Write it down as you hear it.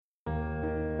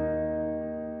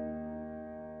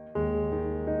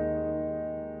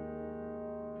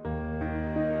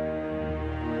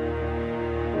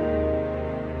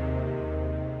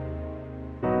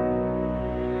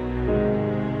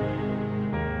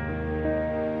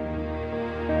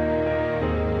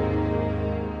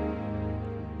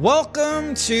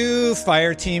Welcome to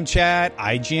Fireteam Chat,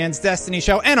 IGN's Destiny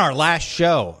show, and our last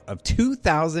show of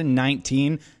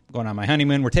 2019. I'm going on my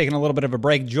honeymoon. We're taking a little bit of a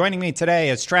break. Joining me today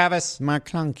is Travis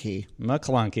McClunky,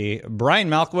 Brian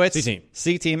Malkowitz,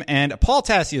 C-Team, and Paul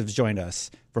Tassi has joined us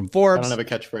from Forbes. I don't have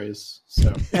a catchphrase,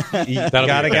 so you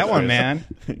gotta get one, man.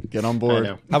 Get on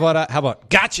board. How about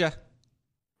gotcha?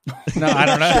 No, I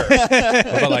don't know.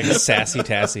 What about like sassy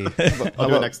tassy? I'll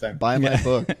do it next time. Buy my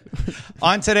book.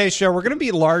 On today's show, we're going to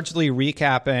be largely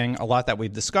recapping a lot that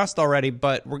we've discussed already,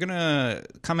 but we're going to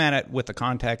come at it with the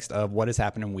context of what has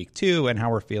happened in week 2 and how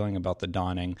we're feeling about the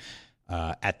dawning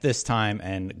at this time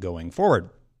and going forward.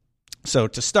 So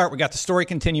to start, we got the story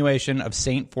continuation of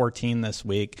Saint 14 this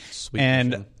week. Sweet and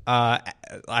mission.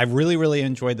 I really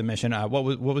enjoyed the mission. What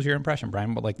was your impression,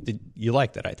 Brian? Did you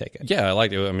liked it? I take it. Yeah, I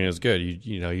liked it. I mean, it was good.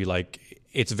 You like.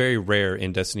 It's very rare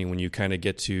in Destiny when you kind of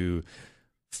get to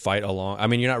fight along. I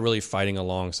mean, you're not really fighting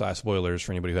alongside. Spoilers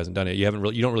for anybody who hasn't done it. You don't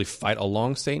really fight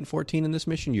along Saint 14 in this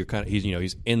mission. You're kind of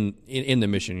he's in the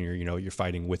mission. You're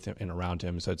fighting with him and around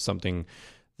him. So it's something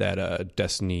that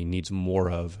Destiny needs more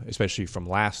of, especially from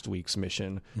last week's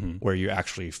mission, where you're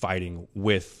actually fighting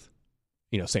with,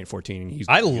 Saint 14. And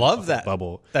I love that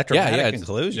bubble, that dramatic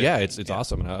conclusion. Yeah, it's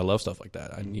awesome, and I love stuff like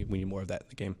that. We need more of that in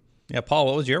the game. Yeah, Paul,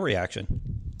 what was your reaction?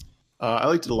 I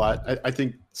liked it a lot. I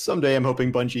think someday I'm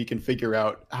hoping Bungie can figure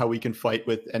out how we can fight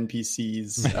with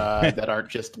NPCs that aren't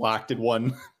just locked in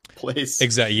one place.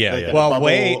 Exactly. Yeah. Well,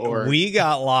 we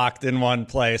got locked in one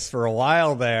place for a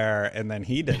while there, and then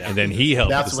he did it. And then he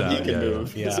helped That's us when out. he can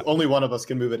move. Yeah. Only one of us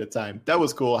can move at a time. That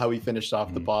was cool how he finished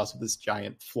off the boss with this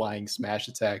giant flying smash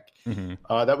attack.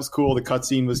 That was cool. The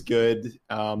cutscene was good.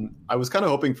 I was kind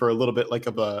of hoping for a little bit like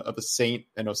of a Saint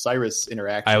and Osiris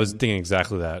interaction. I was thinking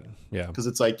exactly that. Yeah. Because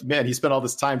it's like, man, he spent all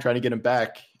this time trying to get him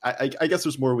back. I guess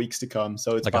there's more weeks to come,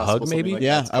 so it's like a possible hug, maybe. Like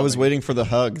Yeah, I was waiting for the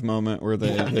hug moment where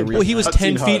they Well, he was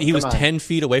Cutscene 10 feet. hug. He was Come on. 10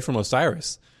 feet away from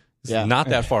Osiris. It's Yeah. not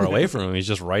that far away from him. He's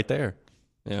just right there.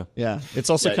 Yeah. Yeah, it's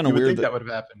also Yeah, kind you of would weird think that would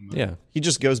have happened. Yeah. he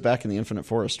just goes back in the Infinite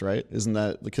Forest, right? Isn't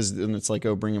that because then it's like,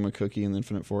 oh, bring him a cookie in the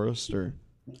Infinite Forest, or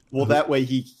Well, that way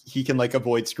he can like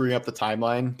avoid screwing up the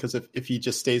timeline, because if he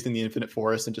just stays in the Infinite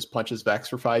Forest and just punches Vex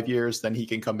for 5 years, then he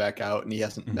can come back out and he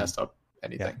hasn't messed up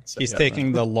anything. Yeah. So, He's yeah.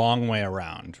 taking the long way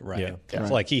around, right? Yeah.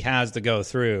 It's like he has to go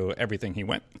through everything he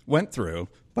went through.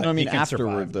 But I mean he can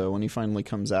afterward survive. though, when he finally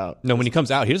comes out. No, when he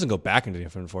comes out, he doesn't go back into the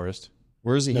Infinite Forest.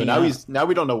 Where is he? No, hanging out? now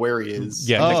we don't know where he is.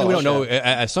 Yeah. Oh, we don't know. okay.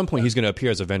 At some point, he's going to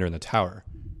appear as a vendor in the tower.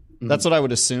 That's what I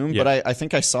would assume, Yeah. but I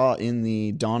think I saw in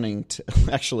the Dawning...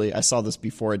 actually, I saw this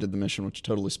before I did the mission, which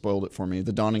totally spoiled it for me.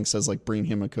 The Dawning says, like, bring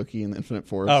him a cookie in the Infinite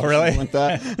Forest. Oh, or really? something like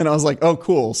that. And I was like, oh,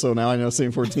 cool. So now I know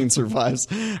Saint 14 survives.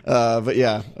 But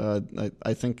yeah,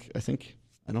 I think...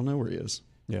 I don't know where he is.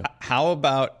 Yeah. How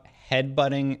about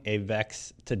headbutting a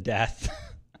Vex to death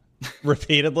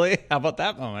repeatedly? How about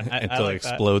that moment? I Until like it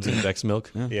that. explodes in Vex milk.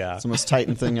 Yeah. It's the most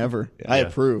Titan thing ever. I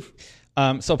approve.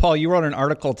 So, Paul, you wrote an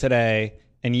article today,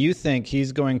 and you think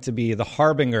he's going to be the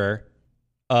harbinger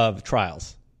of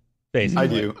trials, basically. I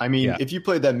do. I mean, Yeah. if you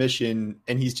played that mission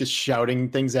and he's just shouting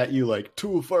things at you like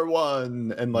 2 for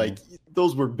 1, and like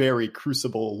those were very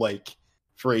Crucible like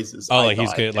phrases. Oh, I like he's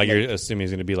thought. gonna, And, like you're assuming he's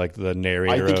going to be like the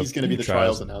narrator. I think he's going to be the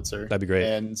trials. trials announcer. That'd be great.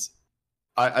 And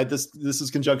this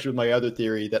is conjunction with my other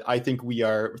theory that I think we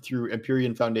are, through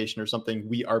Empyrean Foundation or something,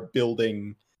 we are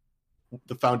building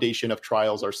the foundation of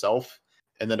trials ourselves.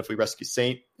 And then if we rescue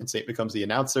Saint and Saint becomes the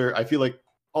announcer, I feel like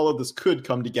all of this could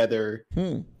come together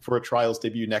for a trials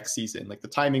debut next season. Like the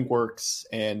timing works,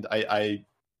 and I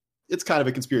it's kind of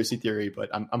a conspiracy theory, but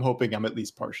I'm hoping I'm at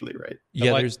least partially right. Yeah,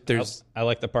 I like, there's I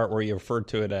like the part where you referred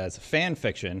to it as fan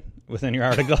fiction within your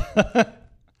article.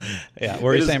 Yeah,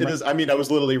 where you saying? It is, I mean, I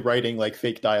was literally writing like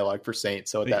fake dialogue for Saint,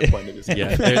 so at that point it is.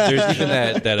 yeah. There's even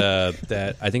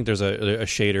that I think there's a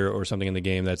shader or something in the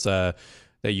game that's that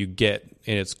you get,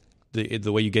 and it's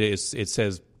the way you get it is it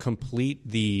says complete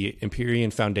the Empyrean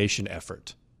Foundation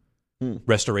effort,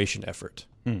 restoration effort.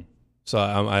 So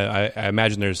I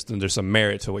imagine there's some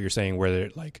merit to what you're saying, where they're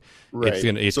like Right.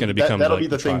 it's So going to become that'll like be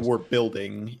the thing trials. we're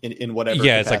building in whatever.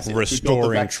 Yeah, it's like capacity. We built the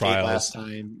restoring Vex Gate trials. last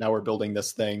time. Now we're building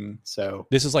this thing. So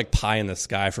This is like pie in the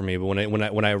sky for me. But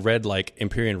when I read like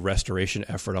Empyrean restoration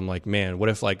effort, I'm like, man, what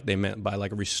if like they meant by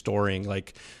like restoring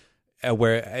like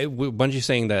where Bungie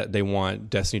saying that they want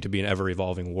Destiny to be an ever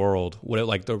evolving world? What if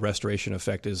like the restoration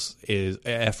effect is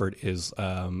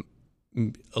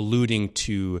alluding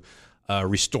to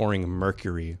restoring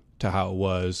Mercury to how it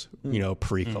was,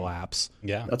 pre-collapse.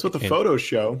 Yeah, that's what the photos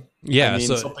show. Yeah, I mean,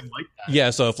 so something like that. Yeah,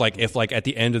 so if like at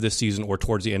the end of this season or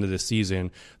towards the end of this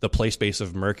season, the play space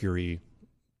of Mercury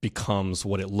becomes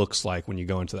what it looks like when you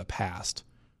go into the past.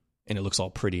 and it looks all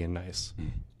pretty and nice.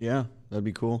 Yeah, that'd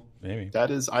be cool. Maybe.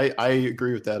 That is, I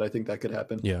agree with that. I think that could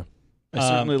happen. Yeah. I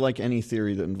certainly like any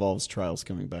theory that involves trials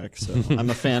coming back. So I'm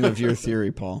a fan of your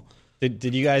theory, Paul.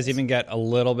 Did you guys even get a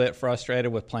little bit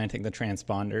frustrated with planting the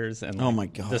transponders and Oh my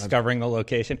God. discovering the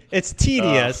location? It's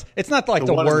tedious. It's not like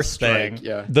the one on worst strike, thing.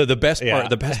 Yeah. The best Yeah. part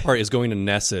the best part is going to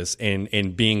Nessus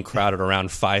and being crowded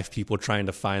around 5 people trying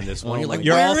to find this one. You're like,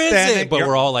 You're all where is standing, it? But you're-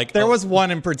 we're all like, there oh. was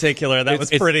one in particular that was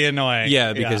It's- pretty annoying.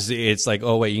 Yeah, because it's like,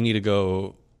 oh wait, you need to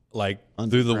go like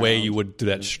through the way you would do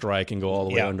that strike and go all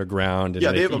the way Yeah. underground. And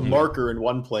Yeah, they have a marker in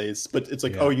one place, but it's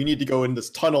like, oh, you need to go in this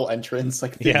tunnel entrance,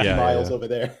 like 50 Yeah. miles over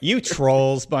there. You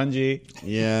trolls, Bungie.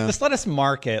 Yeah. Just let us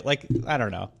mark it. Like, I don't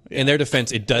know. In their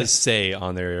defense, it does say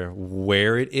on there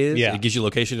where it is. Yeah. It gives you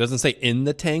location. It doesn't say in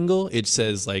the tangle. It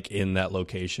says like in that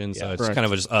location. So Yeah. it's Correct. kind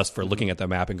of just us for looking at the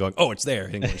map and going, oh, it's there,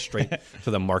 and going straight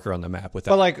to the marker on the map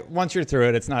without. But like once you're through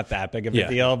it, it's not that big of a Yeah.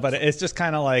 deal. But it's just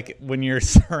kind of like when you're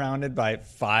surrounded by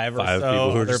five or so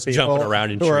people who are other just people jumping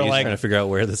around in who trees are like, trying to figure out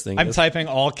where this thing I'm is. typing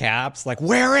all caps, like,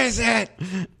 where is it?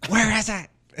 Where is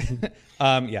it?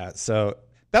 Yeah. So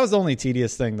that was the only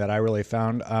tedious thing that I really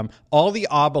found. All the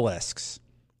obelisks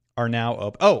are now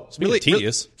open. Oh, Speaking of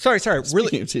tedious. Sorry.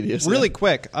 Speaking of tedious, really yeah.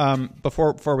 quick.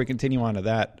 Before we continue on to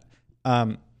that,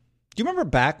 do you remember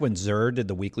back when Xur did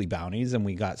the weekly bounties and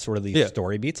we got sort of these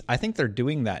story beats? I think they're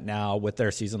doing that now with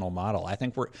their seasonal model. I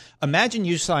think imagine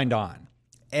you signed on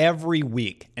every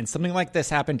week and something like this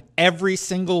happened every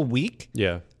single week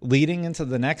Yeah. leading into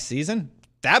the next season.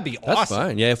 That'd be That's awesome.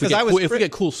 fine. Yeah, if we 'Cause I get was cool, if we pri-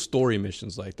 get cool story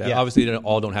missions like that, Yeah. obviously they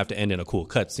all don't have to end in a cool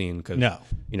cutscene because No.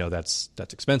 that's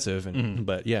expensive. And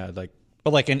but yeah, like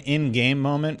But like an in-game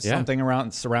moment, Yeah. something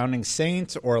around surrounding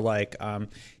Saint, or like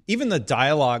even the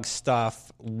dialogue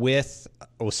stuff with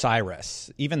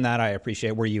Osiris, even that I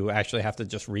appreciate, where you actually have to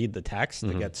just read the text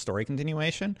to get story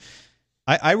continuation.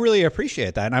 I really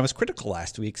appreciate that, and I was critical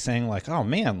last week, saying like, "Oh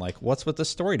man, like what's with the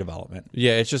story development?"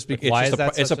 yeah, it's just it's why just is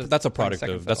that it's such a that's a fine product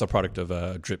second of that's a fiddle? product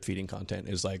of drip feeding content.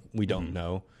 Is like we don't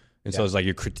know. And so it's like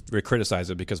you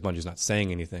criticize it because Bungie's not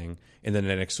saying anything, and then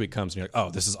the next week comes and you're like,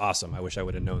 "Oh, this is awesome! I wish I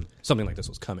would have known something like this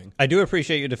was coming." I do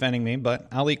appreciate you defending me, but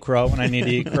I'll eat crow when I need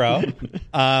to eat crow.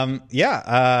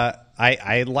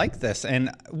 I like this,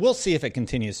 and we'll see if it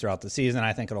continues throughout the season.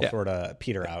 I think it'll sort of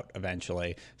peter out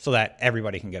eventually so that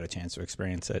everybody can get a chance to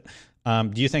experience it.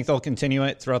 Do you think they'll continue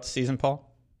it throughout the season, Paul?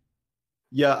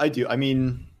 Yeah, I do. I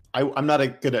mean, I'm not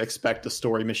going to expect a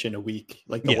story mission a week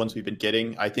like the ones we've been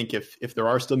getting. I think if there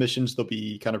are still missions, they'll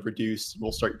be kind of reduced.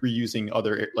 We'll start reusing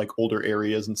other like older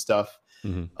areas and stuff.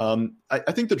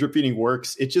 I think the drip feeding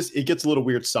works. It gets a little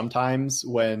weird sometimes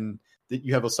when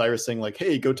you have Osiris saying like,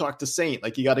 "Hey, go talk to Saint."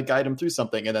 Like you got to guide him through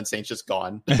something, and then Saint's just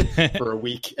gone for a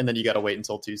week, and then you got to wait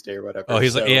until Tuesday or whatever. Oh,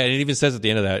 he's like, yeah, and it even says at the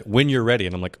end of that, "When you're ready,"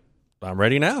 and I'm like, "I'm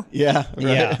ready now." Yeah.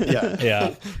 Right.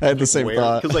 yeah. I had the same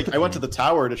thought. Because like I went to the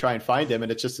tower to try and find him,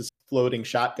 and it's just this floating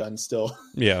shotgun still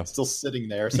Yeah, still sitting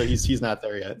there. So he's not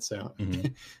there yet. So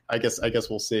I guess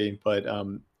we'll see. But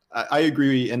I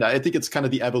agree, and I think it's kind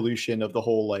of the evolution of the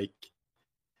whole like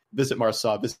visit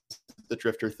Marsa, visit the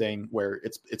Drifter thing, where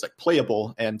it's like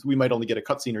playable, and we might only get a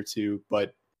cutscene or two,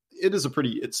 but it is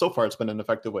so far it's been an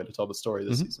effective way to tell the story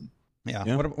this season. Yeah.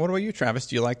 What about you, Travis?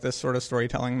 Do you like this sort of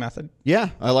storytelling method? Yeah,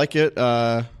 I like it.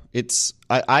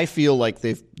 I feel like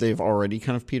they've already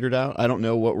kind of petered out. I don't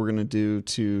know what we're gonna do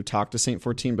to talk to Saint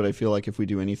 14, but I feel like if we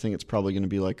do anything, it's probably gonna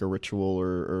be like a ritual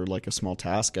or like a small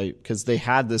task. Because they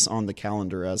had this on the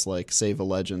calendar as like save a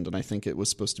legend, and I think it was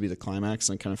supposed to be the climax,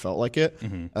 and kind of felt like it.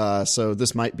 So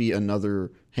this might be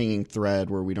another hanging thread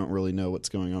where we don't really know what's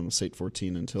going on with Saint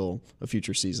 14 until a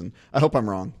future season. I hope I'm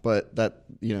wrong, but that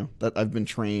I've been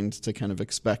trained to kind of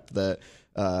expect that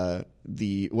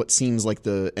what seems like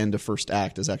the end of first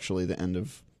act is actually the end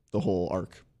of the whole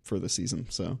arc for the season.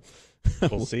 So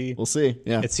We'll see. We'll see.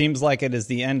 Yeah. It seems like it is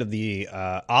the end of the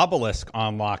obelisk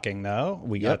unlocking, though.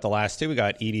 We got the last two. We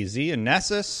got EDZ and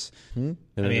Nessus. and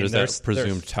then there's that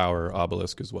presumed tower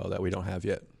obelisk as well that we don't have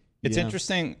yet. It's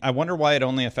interesting. I wonder why it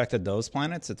only affected those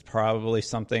planets. It's probably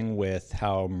something with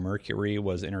how Mercury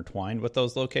was intertwined with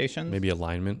those locations. Maybe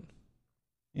alignment.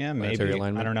 Yeah, maybe. Planetary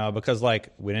alignment? I don't know, because like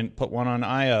we didn't put one on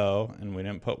Io, and we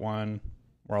didn't put one.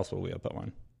 Where else would we have put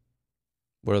one?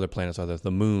 What other planets are there? The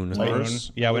moon.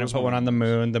 Mars. Yeah, we didn't put one on the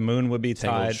moon. The moon would be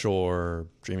Tangled tied. Shore,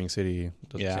 Dreaming City.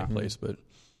 Doesn't Yeah. same place, but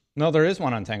No, there is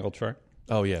one on Tangled Shore.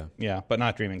 oh yeah. Yeah, but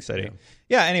not Dreaming City.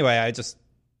 Yeah. Anyway,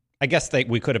 I guess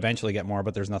we could eventually get more,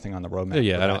 but there's nothing on the roadmap.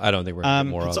 Yeah, for that. I don't think we're gonna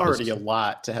get more. It's obelisks. already a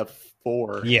lot to have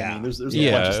 4. Yeah. I mean, there's a bunch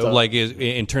of stuff. like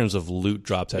in terms of loot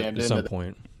drops Jammed at some into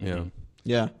point. Yeah.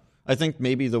 Yeah. I think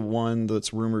maybe the one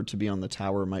that's rumored to be on the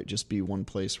tower might just be one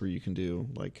place where you can do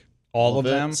like All of it,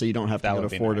 them? so you don't have to That go would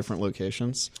to be 4 nice. different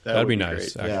locations. That'd be would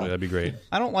nice. great. Actually, Yeah. that'd be great.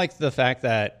 I don't like the fact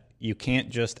that you can't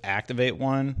just activate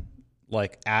one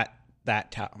like at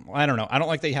that time. I don't know. I don't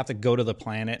like that you have to go to the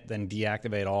planet, then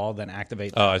deactivate all, then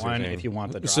activate I that see what you're one saying. if you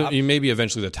want the drop. So maybe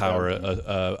eventually the tower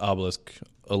obelisk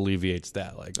alleviates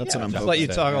that. Like That's what I'm just hoping. let you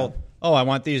that, toggle. Oh, I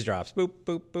want these drops. Boop,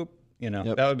 boop, boop. You know,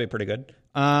 Yep. that would be pretty good.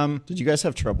 Did you guys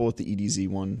have trouble with the EDZ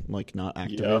one, like not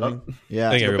activating? Yeah,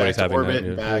 I think Go everybody's back to having orbit that.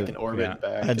 and back and orbit and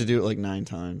back. I had to do it like 9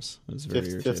 times. It was very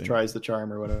fifth irritating. tries the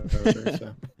charm or whatever.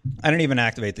 So. I didn't even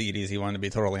activate the EDZ one, to be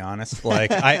totally honest.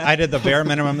 Like, I did the bare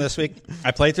minimum this week.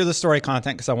 I played through the story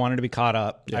content because I wanted to be caught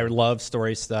up. I love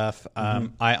story stuff.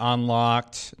 I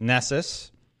unlocked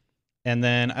Nessus, and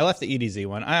then I left the EDZ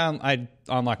one. I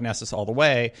unlocked Nessus all the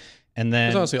way, and then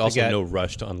There's honestly to also get- no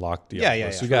rush to unlock the Yeah,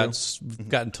 obelisk. yeah, We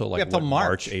got until like got till what,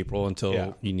 March. April until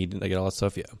Yeah. you need to get all that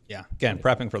stuff. Yeah, Yeah, again,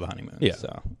 prepping for the honeymoon. Yeah.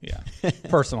 So, yeah.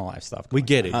 Personal life stuff. we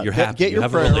get it. You're happy. Get you your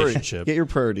have a priority- relationship. Get your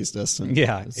priorities, Destiny.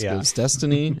 Yeah, It's, yeah. It's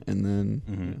Destiny, and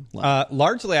then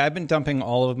Largely, I've been dumping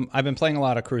all of them. I've been playing a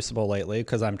lot of Crucible lately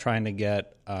because I'm trying to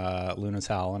get Luna's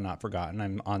Howl and Not Forgotten.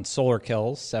 I'm on Solar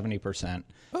Kills, 70%.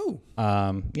 Oh,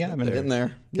 Yeah, I've been in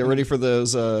there. Get ready for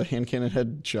those hand cannon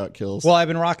headshot kills. Well, I've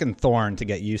been rocking Thorn to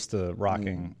get used to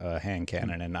rocking hand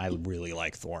cannon, and I really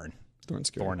like Thorn. Thorn's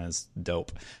good. Thorn is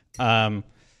dope. So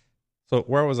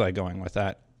where was I going with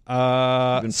that? been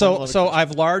playing a lot of So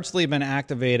I've largely been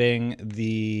activating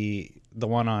the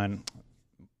one on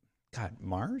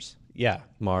Mars. Yeah,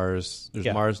 Mars. There's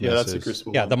Yeah. Mars. Yeah, that's the Nessus.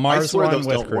 Crucible. yeah, one. the I Mars swear one those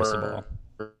with don't Crucible. work.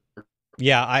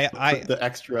 Yeah, I The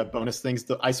extra bonus things,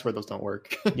 I swear those don't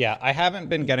work. yeah, I haven't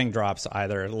been getting drops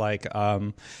either. Like,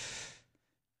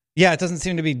 yeah, it doesn't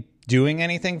seem to be doing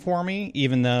anything for me,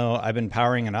 even though I've been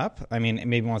powering it up. I mean,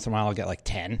 maybe once in a while I'll get like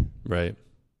 10. Right.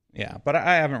 Yeah, but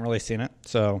I haven't really seen it.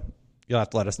 So you'll have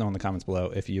to let us know in the comments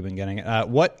below if you've been getting it.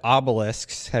 What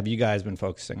obelisks have you guys been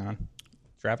focusing on?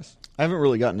 Travis? I haven't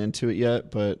really gotten into it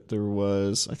yet, but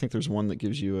I think there's one that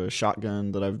gives you a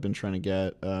shotgun that I've been trying to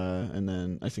get, and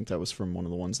then I think that was from one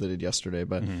of the ones they did yesterday,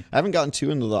 but I haven't gotten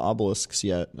too into the obelisks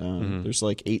yet. There's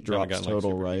like 8 drops Haven't gotten, like,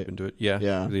 total, super right? deep into it. Yeah.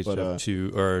 Yeah, They each but, have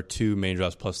two main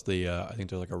drops plus the I think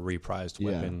they're like a reprised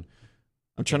weapon.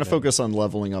 I'm trying to focus on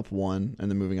leveling up one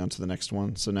and then moving on to the next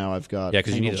one. So now I've got 'cause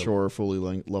you need Tangled to- Shore fully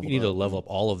leveled You need to up. level up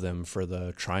all of them for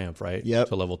the Triumph, right? Yep.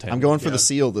 To level 10. I'm going for Yeah. the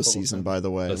seal this season, by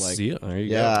the way. The Like, seal? There you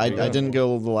go. yeah, There you I go. didn't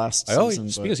go the last Oh, season.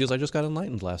 speaking of seals, I just got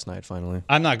enlightened last night. Finally,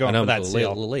 I'm not I going know for I'm that a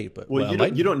little seal. late, but Well,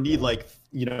 enlightened- you don't need like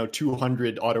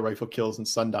 200 auto rifle kills in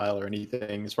Sundial or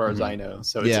anything, as far as I know.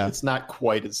 So Yeah. it's not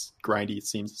quite as grindy it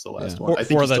seems as the last Yeah. one. I think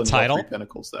For you the still need all title? 3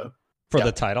 Pinnacles though. For Yeah.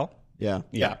 the title? yeah,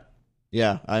 Yeah.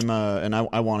 yeah. I'm and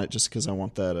I want it just because I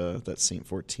want that Saint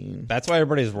 14. That's why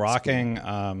everybody's rocking.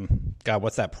 God,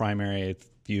 what's that primary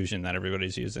fusion that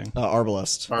everybody's using?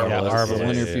 Arbalest. Arbalest. Yeah, Arbalest. The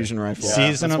linear Yeah. fusion rifle. Yeah.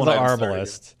 Season that's of one the I haven't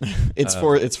started.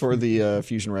 Arbalest. It's for the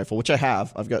fusion rifle, which I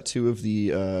have. I've got 2 of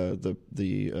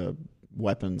the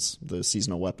weapons, the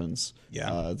seasonal weapons.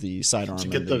 Yeah. The sidearm. You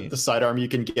get and the sidearm you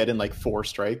can get in like 4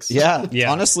 strikes. yeah,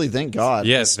 Yeah. Honestly, thank God.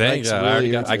 yes, The thank spikes you. I, really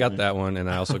already got, I irritate got me. that one, and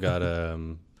I also got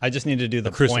I just need to do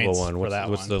the the Crucible points one. for What's, that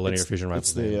what's one. the linear fusion rifle?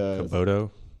 it's the, name? Komodo.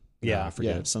 Yeah. I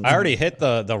forget. Yeah, sounds I already hit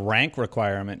the rank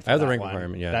requirement. For I have the that rank one.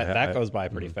 requirement, yeah. that I- goes by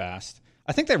pretty fast.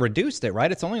 I think they reduced it, right?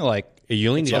 It's only like You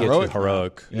only need to get heroic to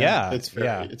heroic. yeah, It's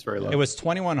very low. It was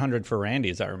 2,100 for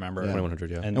Randy's, I remember.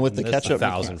 2100, yeah. And with the this catch up,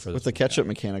 1,000 for with this the catch up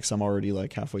mechanics, I'm already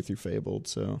like halfway through Fabled,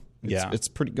 so it's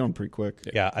pretty going pretty quick.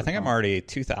 Yeah, I think I'm already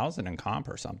 2,000 in comp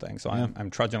or something, so I'm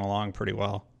trudging along pretty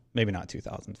well. Maybe not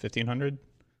 2,000, 1,500.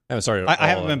 I haven't started.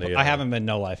 I haven't been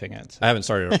no lifing it. So. I haven't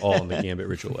started at all on the Gambit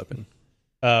ritual weapon.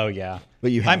 Oh yeah,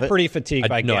 But you have I'm it? pretty fatigued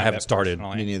by No, I Gambit, haven't started. Me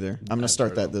personally. neither. I'm gonna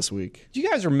start that this week. Do you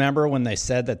guys remember when they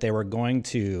said that they were going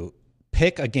to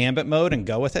pick a Gambit mode and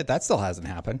go with it? That still hasn't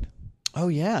happened. Oh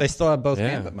yeah, They still have both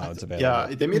Yeah. Gambit modes available.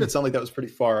 Yeah, they made it sound like that was pretty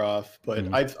far off,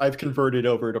 but I've converted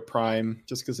over to Prime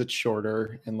just because it's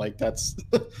shorter and like that's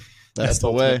the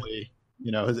way. ultimately,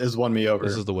 has won me over.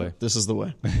 This is the way. This is the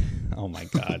way. Oh my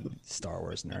god, Star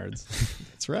Wars nerds.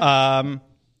 That's right.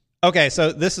 Okay,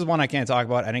 so this is one I can't talk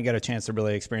about. I didn't get a chance to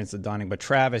really experience the dawning, but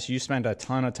Travis, you spent a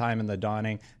ton of time in the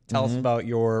dawning. Tell us about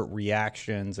your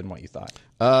reactions and what you thought.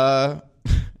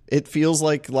 It feels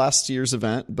like last year's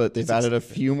event, but they've added a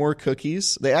few more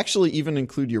cookies. They actually even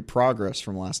include your progress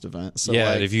from last event. So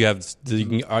Yeah, like, if you have,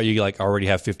 you like already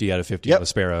have 50 out of 50 Yep. on the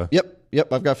Sparrow. Yep.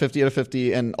 I've got 50 out of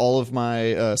 50, and all of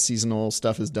my seasonal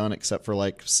stuff is done except for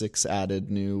like 6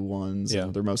 added new ones. Yeah.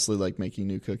 And they're mostly like making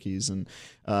new cookies, and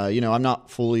I'm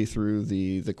not fully through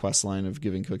the quest line of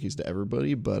giving cookies to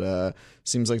everybody, but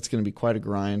seems like it's going to be quite a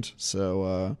grind.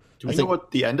 So Do we know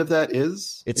what the end of that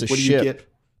is? it's Like, a what do ship. you get?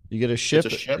 You get a ship.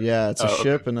 It's a ship? Yeah, it's a Oh, okay.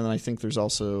 ship, and then I think there's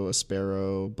also a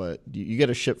sparrow, but you get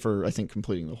a ship for, I think,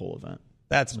 completing the whole event.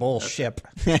 That's bullshit.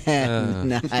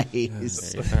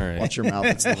 Nice. All right. Watch your mouth.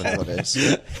 It's the holidays.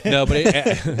 No, but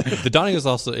the Dawning is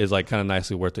like kind of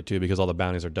nicely worth it too, because all the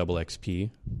bounties are double XP,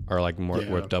 or like more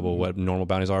Yeah. worth double what normal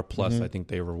bounties are. Plus, I think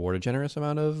they reward a generous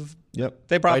amount of Yep.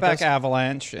 They brought Fight back us?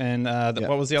 Avalanche and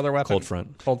what was the other weapon? Cold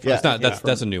Front. Cold Yeah. Front.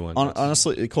 That's a new one.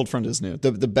 Honestly, Cold Front is new.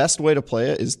 The best way to play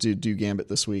it is to do Gambit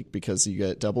this week, because you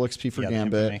get double XP for Yeah, the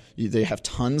Gambit. infamy. They have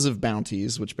tons of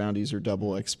bounties, which bounties are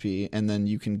double XP, and then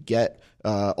you can get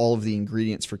all of the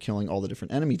ingredients for killing all the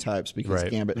different enemy types, because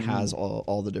Right. Gambit has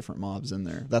all the different mobs in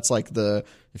there. That's like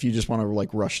if you just want to like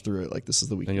rush through it, like this is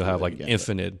the week. And to you'll do have it like in Gambit.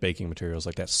 infinite baking materials,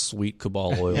 like that sweet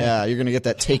Cabal oil. Yeah, you're gonna get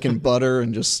that taken butter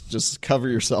and just cover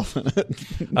yourself in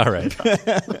it. All right.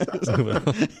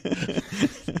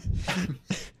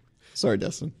 Sorry,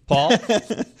 Destin. Paul,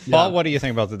 Paul, what do you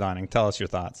think about the Dawning? Tell us your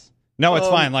thoughts. No, it's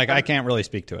fine. Like I can't really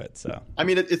speak to it. So I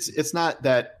mean, it's not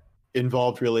that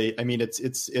involved really. I mean, it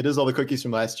is all the cookies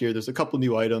from last year. There's a couple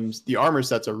new items. The armor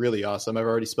sets are really awesome. I've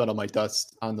already spent all my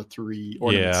dust on the 3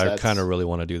 ornament Yeah, sets. I kind of really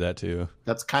want to do that too.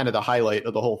 That's kind of the highlight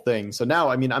of the whole thing. So now,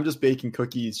 I mean, I'm just baking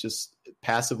cookies just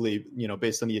passively,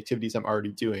 based on the activities I'm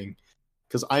already doing.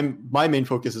 Because my main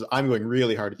focus is I'm going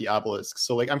really hard at the obelisks.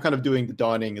 So like I'm kind of doing the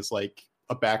Dawning as like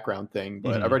a background thing,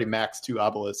 but Mhm. I've already maxed 2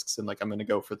 obelisks, and like I'm going to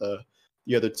go for the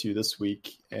other 2 this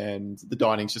week. And the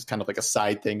Dawning's just kind of like a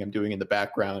side thing I'm doing in the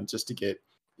background just to get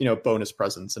bonus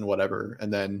presents and whatever.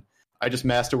 And then I just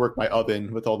masterwork my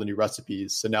oven with all the new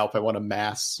recipes. So now if I want to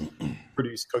mass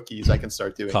produce cookies, I can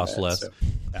start doing Cost that. less. So,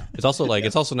 It's also like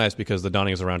it's also nice because the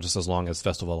Dawning is around just as long as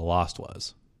Festival of the Lost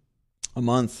was. A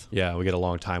month. Yeah, we get a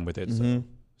long time with it. Mm-hmm.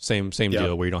 So same Yeah.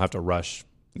 deal where you don't have to rush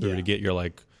through Yeah. to get your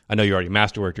like. I know you already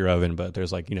masterworked your oven, but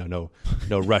there's like no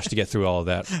rush to get through all of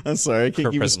that. I'm sorry, I can't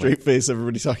keep a Presently. straight face.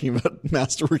 Everybody talking about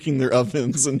masterworking their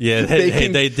ovens and Yeah,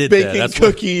 baking, they did that. baking That's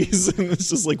what- cookies, and it's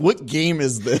just like, what game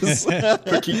is this?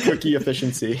 cookie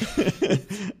efficiency.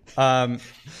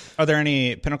 are there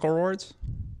any pinnacle rewards?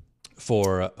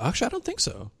 For actually, I don't think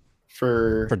so.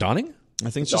 For For Dawning, I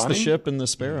think it's just the Dawning? ship and the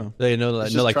sparrow. they know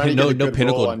It's no just like trying to no get a no good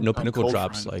pinnacle roll on pinnacle Cold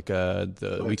drops Front. like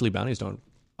the weekly bounties don't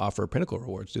offer pinnacle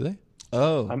rewards, do they?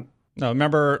 Oh, No,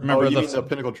 remember you mean the the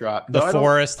pinnacle drop. the No, I don't-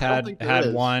 forest I don't had think there had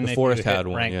is. one. The if forest you hit had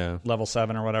one, rank yeah. level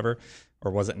 7 or whatever,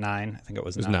 or was it 9? I think it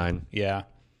was 9. 9. Yeah.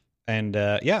 And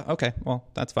okay, well,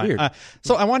 that's fine. Weird.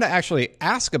 So I wanted to actually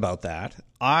ask about that.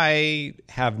 I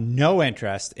have no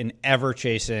interest in ever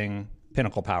chasing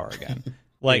pinnacle power again.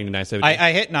 Like Getting to 970?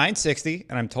 I hit 960,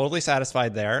 and I'm totally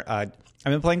satisfied there. I've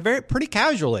been playing pretty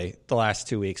casually the last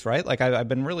 2 weeks, right? Like I've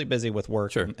been really busy with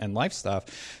work and life stuff.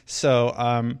 So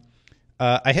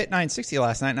I hit 960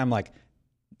 last night, and I'm like,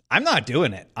 I'm not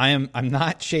doing it. I'm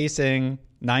not chasing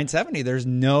 970. There's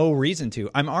no reason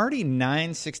to. I'm already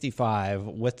 965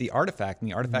 with the artifact, and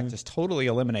the artifact just totally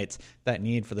eliminates that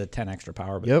need for the 10 extra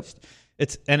power boost.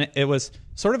 It was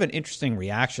sort of an interesting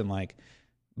reaction. Like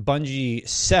Bungie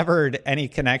severed any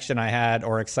connection I had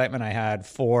or excitement I had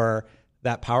for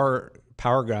that power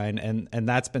grind, and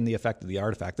that's been the effect of the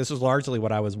artifact. This was largely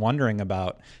what I was wondering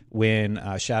about when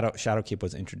Shadowkeep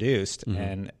was introduced,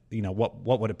 and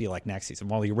what would it be like next season?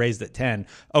 Well, you raised it 10.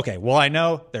 Okay, well I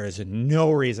know there is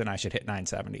no reason I should hit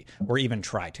 970 or even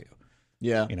try to.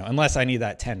 yeah. Unless I need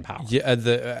that 10 power. Yeah,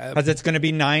 Because it's going to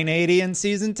be 980 in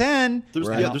season 10. There's,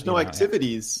 Right. there's no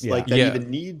activities like that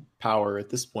even need power at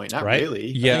this point. Not Right?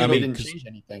 really. Yeah, I I mean, mean, they didn't 'cause change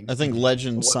anything. I think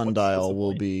Legend what's the Sundial will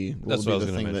point? be That's what I was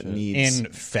the gonna thing that mention. needs. In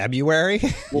February.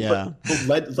 Well,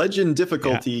 but Legend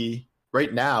difficulty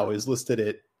right now is listed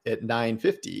at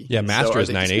 950. Yeah, Master are is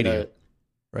they just 980.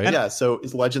 Right? Yeah, so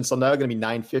is Legend Sundial going to be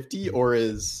 950, or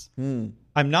is I'm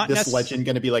not this Legend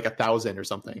going to be like 1,000 or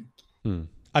something?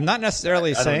 I'm not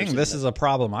necessarily I don't saying understand this that. is a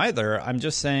problem either. I'm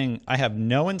just saying I have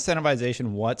no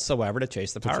incentivization whatsoever to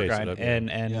chase the power chase it grind. up, yeah.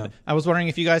 And I was wondering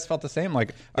if you guys felt the same.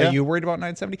 Like, are Yeah. you worried about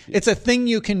 970? It's a thing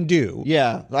you can do.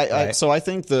 Yeah, Right. so I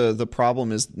think the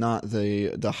problem is not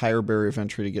the higher barrier of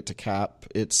entry to get to cap.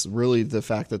 It's really the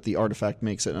fact that the artifact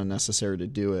makes it unnecessary to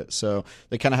do it. So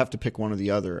they kind of have to pick one or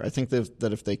the other. I think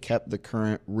that if they kept the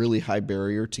current really high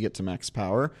barrier to get to max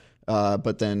power,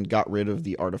 but then got rid of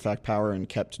the artifact power and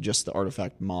kept just the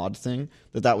artifact mod thing,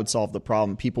 that would solve the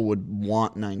problem. People would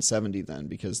want 970 then,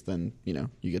 because then you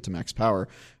get to max power.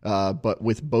 But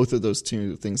with both of those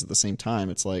two things at the same time,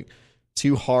 it's like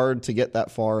too hard to get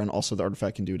that far, and also the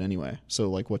artifact can do it anyway. So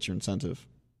like, what's your incentive?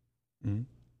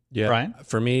 Yeah. Brian?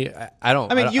 For me, I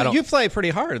don't. I mean, I don't, you play pretty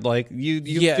hard. Like you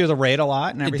Yeah. do the raid a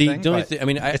lot and everything. The only but thing, I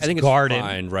mean, I it's think guarded. it's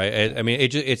fine, right? I mean,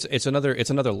 it's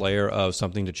another layer of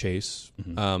something to chase.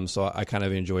 So I kind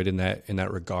of enjoyed in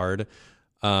that regard.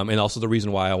 And also the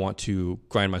reason why I want to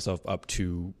grind myself up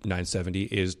to 970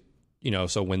 is,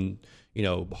 so when,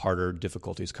 harder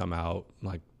difficulties come out,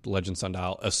 like Legend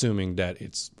Sundial, assuming that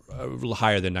it's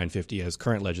higher than 950 as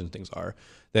current Legend things are,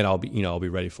 then I'll be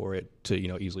ready for it to,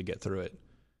 easily get through it.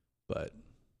 But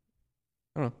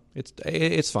I don't know.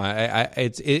 It's fine.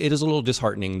 It is a little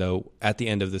disheartening though at the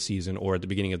end of the season or at the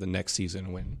beginning of the next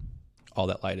season when all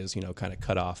that light is, kind of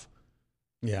cut off.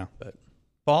 Yeah. But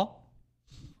Paul?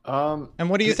 And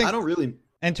what do you think? I don't really.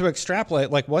 And to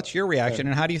extrapolate, like, what's your reaction,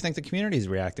 and how do you think the community is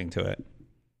reacting to it?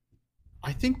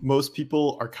 I think most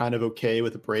people are kind of okay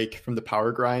with a break from the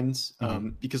power grinds,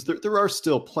 because there are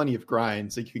still plenty of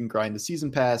grinds. Like you can grind the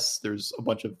season pass. There's a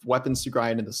bunch of weapons to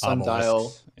grind in the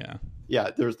sundial.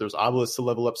 Yeah. There's obelisks to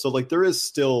level up. So like there is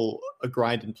still a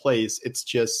grind in place. It's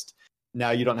just now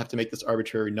you don't have to make this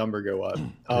arbitrary number go up.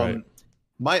 Right.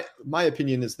 My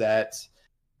opinion is that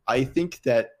I think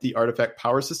that the artifact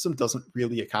power system doesn't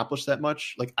really accomplish that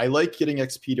much. Like I like getting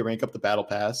XP to rank up the battle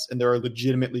pass, and there are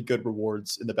legitimately good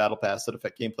rewards in the battle pass that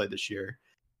affect gameplay this year.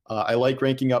 I like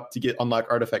ranking up to unlock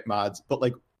artifact mods, but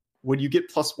like when you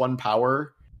get +1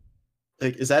 power,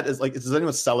 like does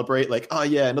anyone celebrate like, oh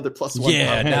yeah, another +1 power?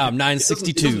 Yeah, now I'm 962.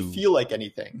 It doesn't feel like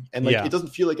anything, and like it doesn't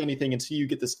feel like anything until you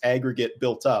get this aggregate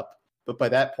built up. But by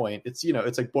that point, it's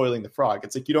it's like boiling the frog.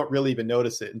 It's like you don't really even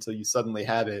notice it until you suddenly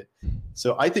have it.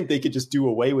 So I think they could just do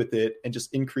away with it and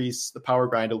just increase the power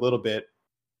grind a little bit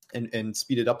and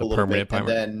speed it up a little bit, and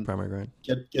then primary grind.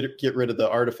 Get rid of the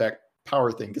artifact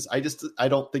power thing, because I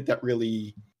don't think that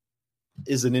really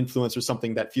is an influence or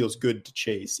something that feels good to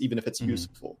chase, even if it's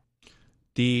useful.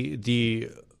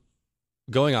 The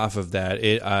going off of that,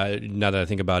 now that I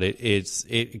think about it,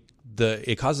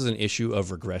 it causes an issue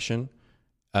of regression.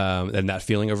 And that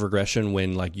feeling of regression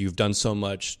when like you've done so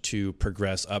much to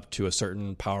progress up to a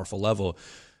certain powerful level.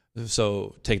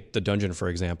 So take the dungeon, for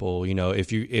example,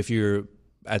 if you're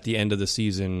at the end of the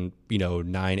season,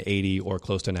 980 or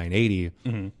close to 980,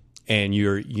 and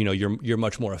you're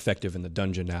much more effective in the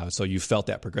dungeon now. So you felt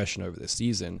that progression over the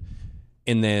season.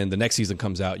 And then the next season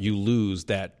comes out, you lose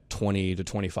that 20 to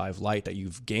 25 light that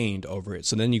you've gained over it.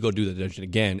 So then you go do the dungeon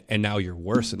again, and now you're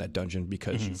worse in that dungeon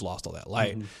because you've lost all that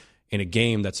light. In a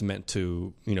game that's meant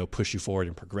to, push you forward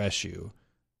and progress you,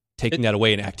 taking that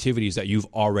away in activities that you've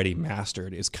already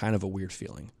mastered is kind of a weird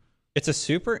feeling. It's a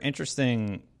super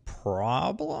interesting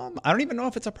problem. I don't even know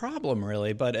if it's a problem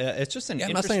really, but it's just an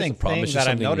interesting thing that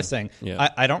I'm noticing. Yeah.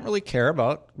 I don't really care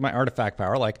about my artifact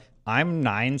power. Like I'm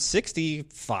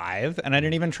 965 and I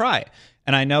didn't even try.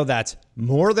 And I know that's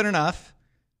more than enough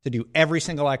to do every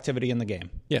single activity in the game.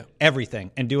 Yeah.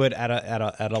 Everything. And do it at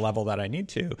a level that I need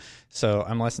to. So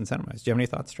I'm less incentivized. Do you have any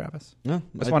thoughts, Travis? No.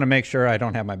 I just want to make sure I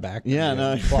don't have my back. Yeah,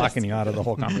 no. Blocking you out of the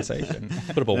whole conversation.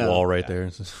 Put up a wall right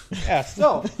there. Yeah,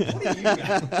 so what do you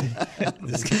got?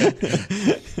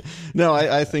 No,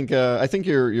 I think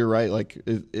you're right. Like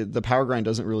the power grind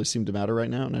doesn't really seem to matter right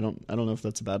now, and I don't know if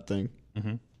that's a bad thing.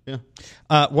 Yeah.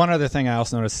 One other thing I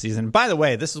also noticed this season. By the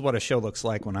way, this is what a show looks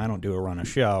like when I don't do a run a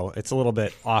show. It's a little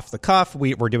bit off the cuff.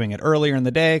 We're doing it earlier in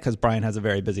the day because Brian has a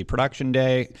very busy production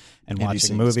day and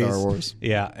watching movies. Star Wars.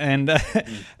 Yeah, and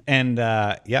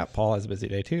Paul has a busy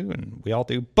day too, and we all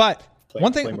do. But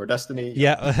play more Destiny.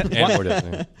 Yeah, more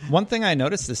Destiny. One thing I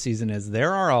noticed this season is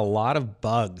there are a lot of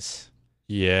bugs.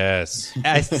 Yes.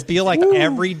 I feel like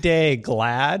every day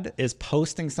Glad is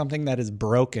posting something that is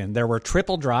broken. There were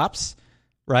triple drops.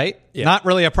 Right? Yeah. Not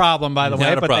really a problem, by the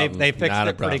way, but they fixed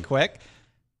it pretty quick.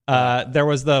 There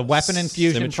was the weapon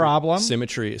infusion problem.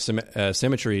 Symmetry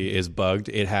is bugged.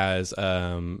 It has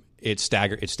it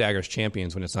staggers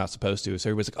champions when it's not supposed to. So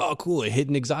everybody's like, "Oh, cool! A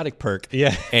hidden exotic perk."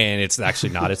 Yeah, and it's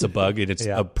actually not. It's a bug, and it's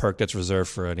a perk that's reserved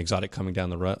for an exotic coming down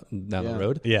the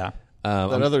road. Yeah.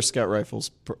 That other scout rifle's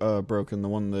broken. The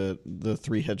one that the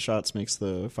 3 headshots makes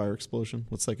the fire explosion.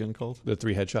 What's that gun called? The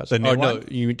 3 headshots. The new one? No,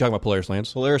 you talking about Polaris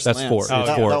Lance? Polaris That's Lance. 4. Oh,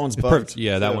 it's 4. That one's bugged.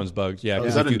 That one's bugged. Yeah.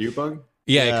 Is that a new bug?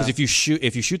 Yeah, because if you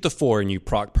shoot the 4 and you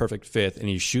proc perfect fifth and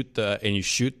you shoot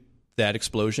that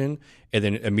explosion and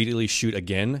then immediately shoot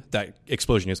again, that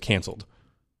explosion is canceled.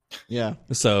 Yeah.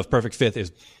 So if perfect fifth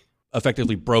is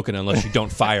effectively broken unless you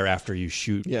don't fire after you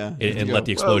shoot and let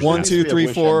the explosion 1, 2, 3,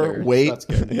 4, wait.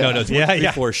 No, it's 1, 2, 3,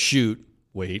 4, shoot,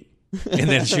 wait, and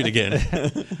then shoot again.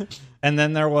 And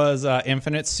then there was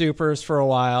infinite supers for a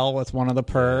while with one of the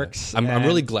perks. I'm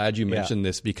really glad you mentioned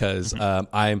this because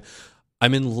I'm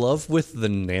in love with the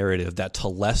narrative that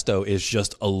Telesto is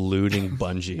just eluding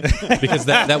Bungie because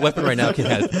that weapon right now can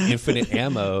have infinite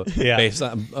ammo based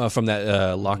on, from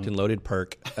that locked and loaded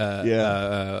perk.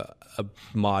 A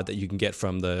mod that you can get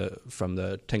from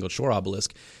the Tangled Shore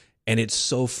obelisk, and it's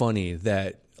so funny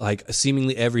that like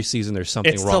seemingly every season there's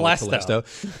something It's wrong Telesto. with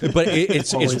Telesto. But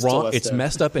it's Always wrong. Telesto. It's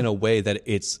messed up in a way that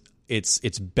it's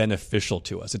beneficial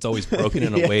to us. It's always broken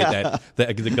in a way that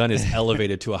the gun is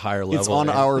elevated to a higher level. It's on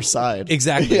our side.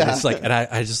 Exactly. Yeah. It's like, and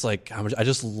I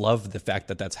just love the fact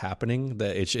that that's happening.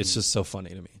 That it's just so funny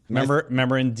to me.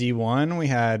 Remember in D1 we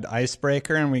had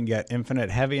Icebreaker and we can get infinite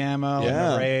heavy ammo in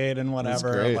Yeah. the raid and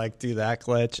whatever. great. Like do that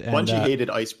glitch. And, Bungie hated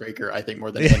Icebreaker, I think,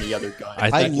 more than any other gun.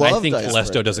 I loved think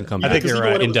Icebreaker. Telesto doesn't come I back think you're Because right.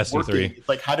 even when it in was Destiny working, 3.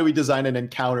 like, how do we design an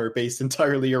encounter based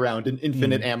entirely around an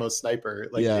infinite ammo sniper?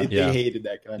 Like, Yeah. they hated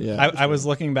that gun. Yeah. I was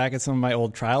looking back at some of my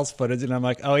old Trials footage and I'm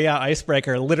like, oh yeah,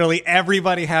 Icebreaker. Literally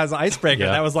everybody has Icebreaker.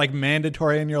 Yeah. That was like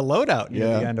mandatory in your loadout near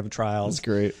Yeah. the end of Trials. It's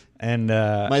great. And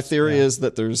My theory is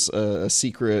that there's a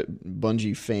secret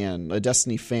Bungie fan, a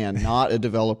Destiny fan, not a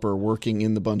developer working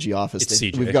in the Bungie office. It's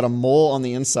CJ. We've got a mole on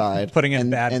the inside, Putting in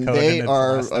and, bad and code they in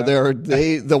are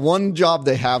Telesto. the one job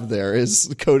they have there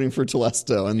is coding for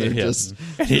Telesto, and they're Yeah. just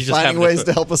And he's just finding having ways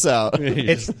to help us out.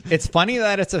 it's funny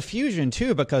that it's a fusion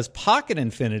too, because Pocket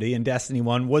Infinity in Destiny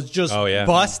 1 was just Oh, yeah.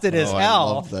 busted as Oh, I hell,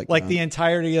 love that like gun. the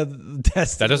entirety of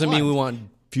Destiny. That doesn't 1. mean we want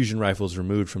fusion rifles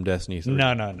removed from Destiny 3.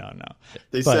 No.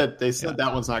 They But- said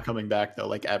that one's not coming back though,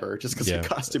 like ever, just because Yeah. it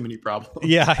caused too many problems.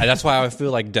 Yeah, And that's why I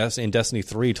feel like in Destiny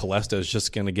 3, Telesto is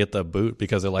just going to get the boot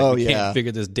because they're like, Oh, we yeah. can't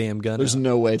figure this damn gun There's out.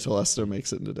 no way Telesto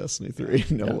makes it into Destiny 3.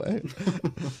 No way.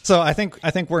 So I think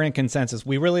we're in consensus.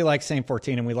 We really like Saint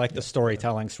 14, and we like the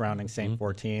storytelling surrounding Saint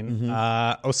 14.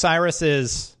 Osiris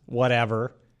is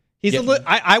whatever. He's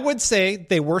I would say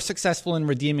they were successful in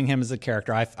redeeming him as a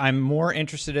character. I'm more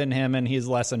interested in him, and he's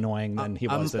less annoying than he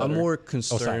was. I'm more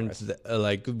concerned Osiris. that,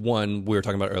 like, one we were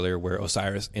talking about earlier where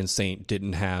Osiris and Saint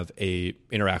didn't have a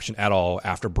interaction at all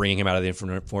after bringing him out of the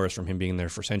Infinite Forest from him being there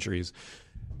for centuries.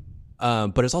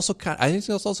 But it's also I think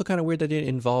it's also kind of weird that it didn't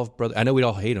involve Brother. I know we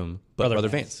all hate him, but Brother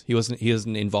Vance. He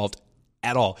wasn't involved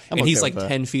at all, and okay he's like with that.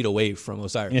 10 feet away from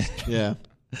Osiris. Yeah.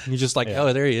 He's just like,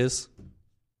 oh, there he is.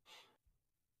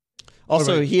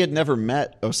 Also, he had never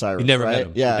met Osiris. He never right? met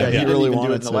him. Yeah, Yeah, he he didn't really even do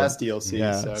wanted it in the to. last DLC.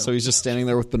 Yeah, So he's just standing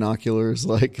there with binoculars,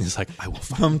 like, He's like, I will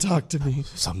find come talk to me.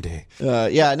 someday.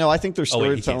 Yeah, no, I think their Oh,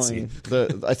 wait, you can't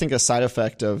storytelling. I think a side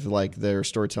effect of like their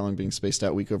storytelling being spaced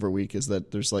out week over week is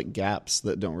that there's like gaps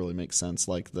that don't really make sense,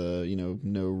 like the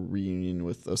no reunion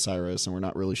with Osiris, and we're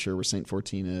not really sure where Saint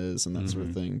 14 is, and that sort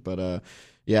of thing. But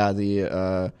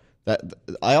that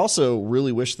I also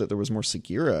really wish that there was more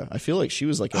Sagira. I feel like she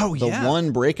was like the one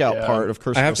breakout part of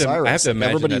Curse of Osiris. I have to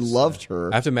imagine everybody that's- loved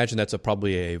her. I have to imagine that's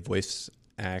probably a voice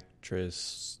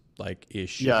actress like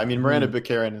issue. yeah, I mean Miranda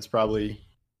Bakarin is probably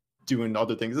doing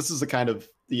other things. This is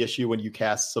the issue when you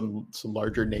cast some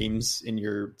larger names in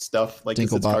your stuff. Like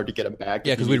it's Dinklebot. hard to get them back.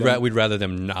 Yeah, if you because need them. we'd rather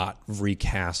them not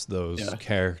recast those Yeah.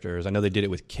 characters. I know they did it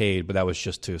with Cade, but that was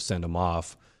just to send them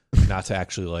off, not to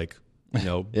actually like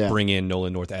Yeah. bring in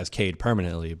Nolan North as Cade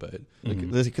permanently. But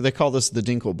They call this the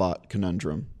Dinklebot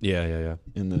conundrum yeah.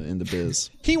 in the biz.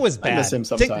 He was bad. miss him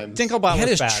sometimes. Dinklebot He had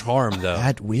was his bad. charm though.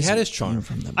 He had his charm.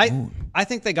 from the I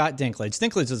think they got Dinklage.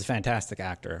 Dinklage is a fantastic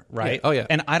actor, right? Yeah. Oh, yeah.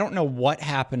 And I don't know what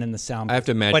happened in the sound. I have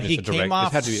to imagine but it's he a direct- came it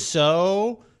off had to be-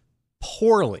 so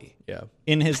poorly Yeah,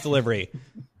 in his delivery.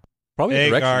 probably a Hey,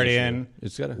 direction Guardian. issue.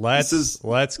 It's got Let's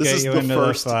This get is you the into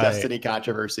first the fight. Destiny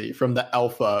controversy from the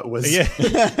alpha was Yeah. Peter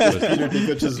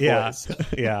Dinklage's Yeah, voice.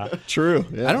 yeah. True.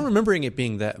 Yeah. I don't remember it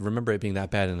being that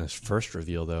bad in this first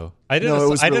reveal though. I did. No, it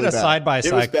was I did really a bad. side by It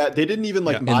was side. bad. They didn't even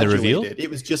in the modulate reveal? it. It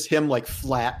was just him like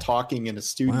flat talking in a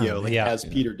studio, Wow. like Yeah. as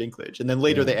Peter Dinklage. And then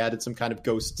later they added some kind of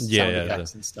ghost sound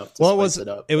effects and stuff. To Well, spice it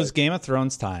up. it was but- Game of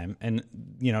Thrones time, and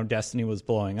Destiny was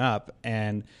blowing up,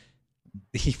 and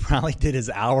he probably did his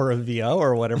hour of VO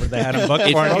or whatever they had him booked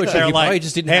It's for. probably And true. they're He like, probably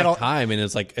just didn't "Hey, have time, and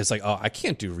it's like, oh, I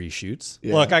can't do reshoots.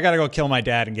 Look, I got to go kill my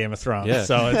dad in Game of Thrones, Yeah.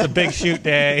 so it's a big shoot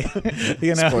day.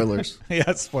 Spoilers.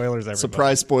 Yeah, spoilers. Everybody.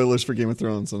 Surprise spoilers for Game of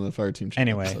Thrones on the Fireteam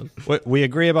channel. Anyway, we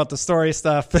agree about the story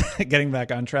stuff. Getting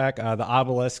back on track, the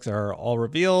obelisks are all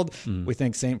revealed. We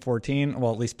think Saint 14.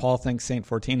 Well, at least Paul thinks Saint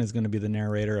 14 is going to be the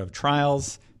narrator of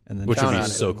Trials, and then Which would Count be on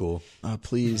it. so cool.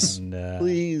 Please. And,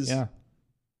 Please. yeah.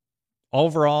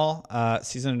 Overall,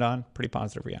 Season of Dawn, pretty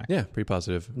positive reaction. Yeah, pretty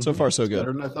positive. So far, so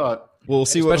better good. than I thought. We'll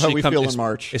see how we feel in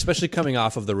March. Especially coming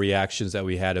off of the reactions that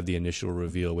we had of the initial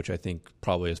reveal, which I think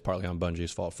probably is partly on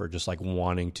Bungie's fault for just like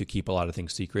wanting to keep a lot of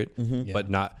things secret,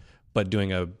 but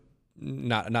doing a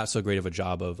not so great of a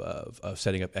job of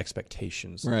setting up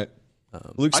expectations. Right.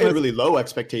 Luke I Smith. had really low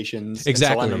expectations. and so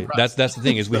Exactly. I'm impressed. That's the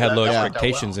thing is we So had that low worked out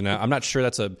expectations, well. and I'm not sure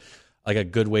that's a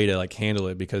good way to like handle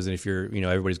it because if you're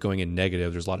everybody's going in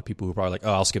negative, there's a lot of people who are probably like,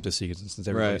 oh, I'll skip this season since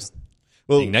everybody's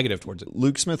being negative towards it.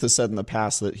 Luke Smith has said in the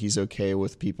past that he's okay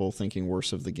with people thinking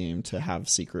worse of the game to have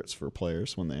secrets for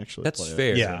players when they actually That's play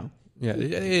fair. it. Yeah. Yeah,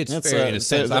 it's That's, fair in a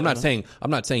sense. I'm not saying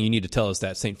you need to tell us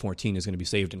that Saint 14 is going to be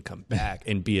saved and come back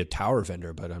and be a tower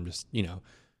vendor, but I'm just,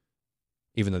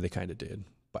 even though they kind of did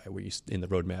by where you in the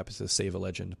roadmap it says save a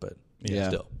legend, but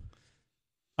still.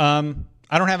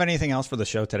 I don't have anything else for the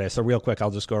show today, so real quick,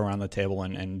 I'll just go around the table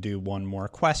and do one more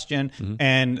question. Mm-hmm.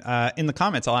 And in the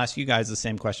comments, I'll ask you guys the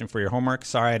same question for your homework.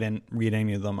 Sorry I didn't read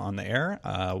any of them on the air.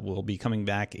 We'll be coming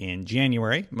back in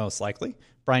January, most likely.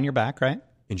 Brian, you're back, right?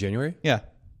 In January? Yeah.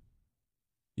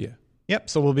 Yeah. Yep,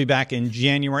 so we'll be back in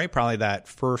January, probably that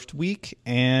first week.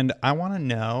 And I want to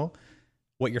know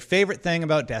what your favorite thing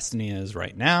about Destiny is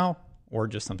right now, or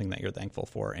just something that you're thankful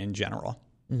for in general.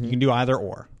 You can do either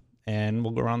or. And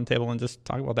we'll go around the table and just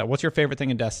talk about that. What's your favorite thing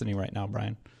in Destiny right now,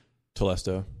 Brian?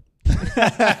 Telesto.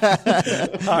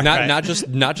 Right.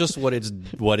 Not just what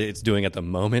it's doing at the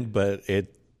moment, but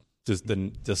it just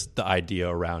the idea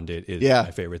around it is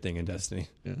my favorite thing in Destiny.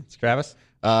 Yeah. Travis?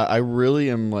 I really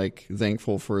am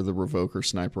thankful for the Revoker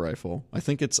sniper rifle. I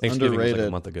think it's Thanksgiving underrated. was like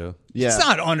a month ago. Yeah. It's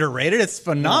not underrated. It's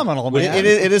phenomenal, man.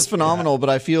 It is phenomenal, but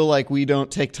I feel like we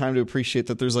don't take time to appreciate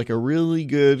that there's a really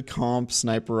good comp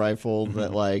sniper rifle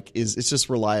that it's just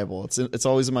reliable. It's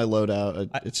always in my loadout.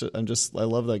 I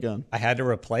love that gun. I had to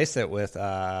replace it with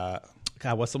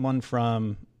what's the one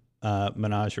from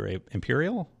Menagerie?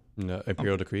 Imperial? No,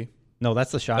 Imperial Decree. No,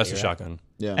 that's the shotgun. That's the shotgun.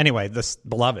 Yeah. Anyway, this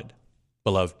Beloved.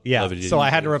 Beloved. Yeah. Beloved So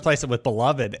I had to replace it with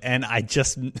Beloved, and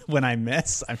when I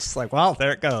miss, I'm just like, well,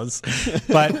 there it goes.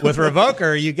 But with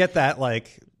Revoker, you get that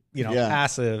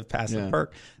passive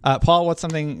perk. Paul, what's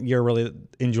something you're really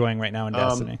enjoying right now in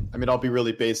Destiny? I'll be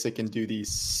really basic and do the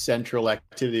central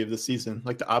activity of the season,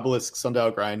 like the Obelisk Sundial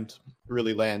grind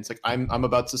really lands. Like I'm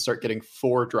about to start getting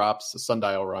 4 drops a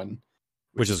Sundial run,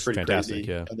 which is pretty fantastic.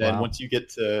 crazy. Yeah. And then once you get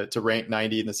to rank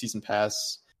 90 in the season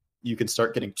pass, you can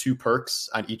start getting 2 perks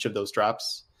on each of those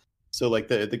drops. So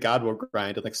the God War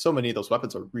grind and so many of those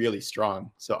weapons are really strong.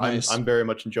 So nice. I'm very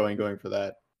much enjoying going for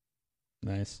that.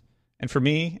 Nice. And for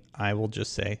me, I will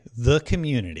just say the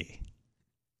community.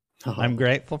 I'm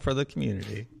grateful for the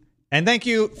community. And thank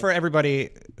you for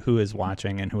everybody who is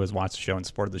watching and who has watched the show and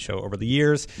supported the show over the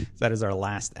years. That is our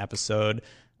last episode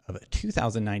of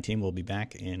 2019. We'll be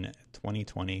back in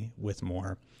 2020 with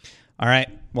more. All right.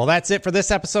 Well, that's it for this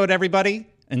episode, everybody.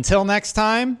 Until next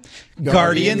time,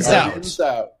 Guardians out. Guardians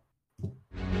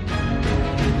out.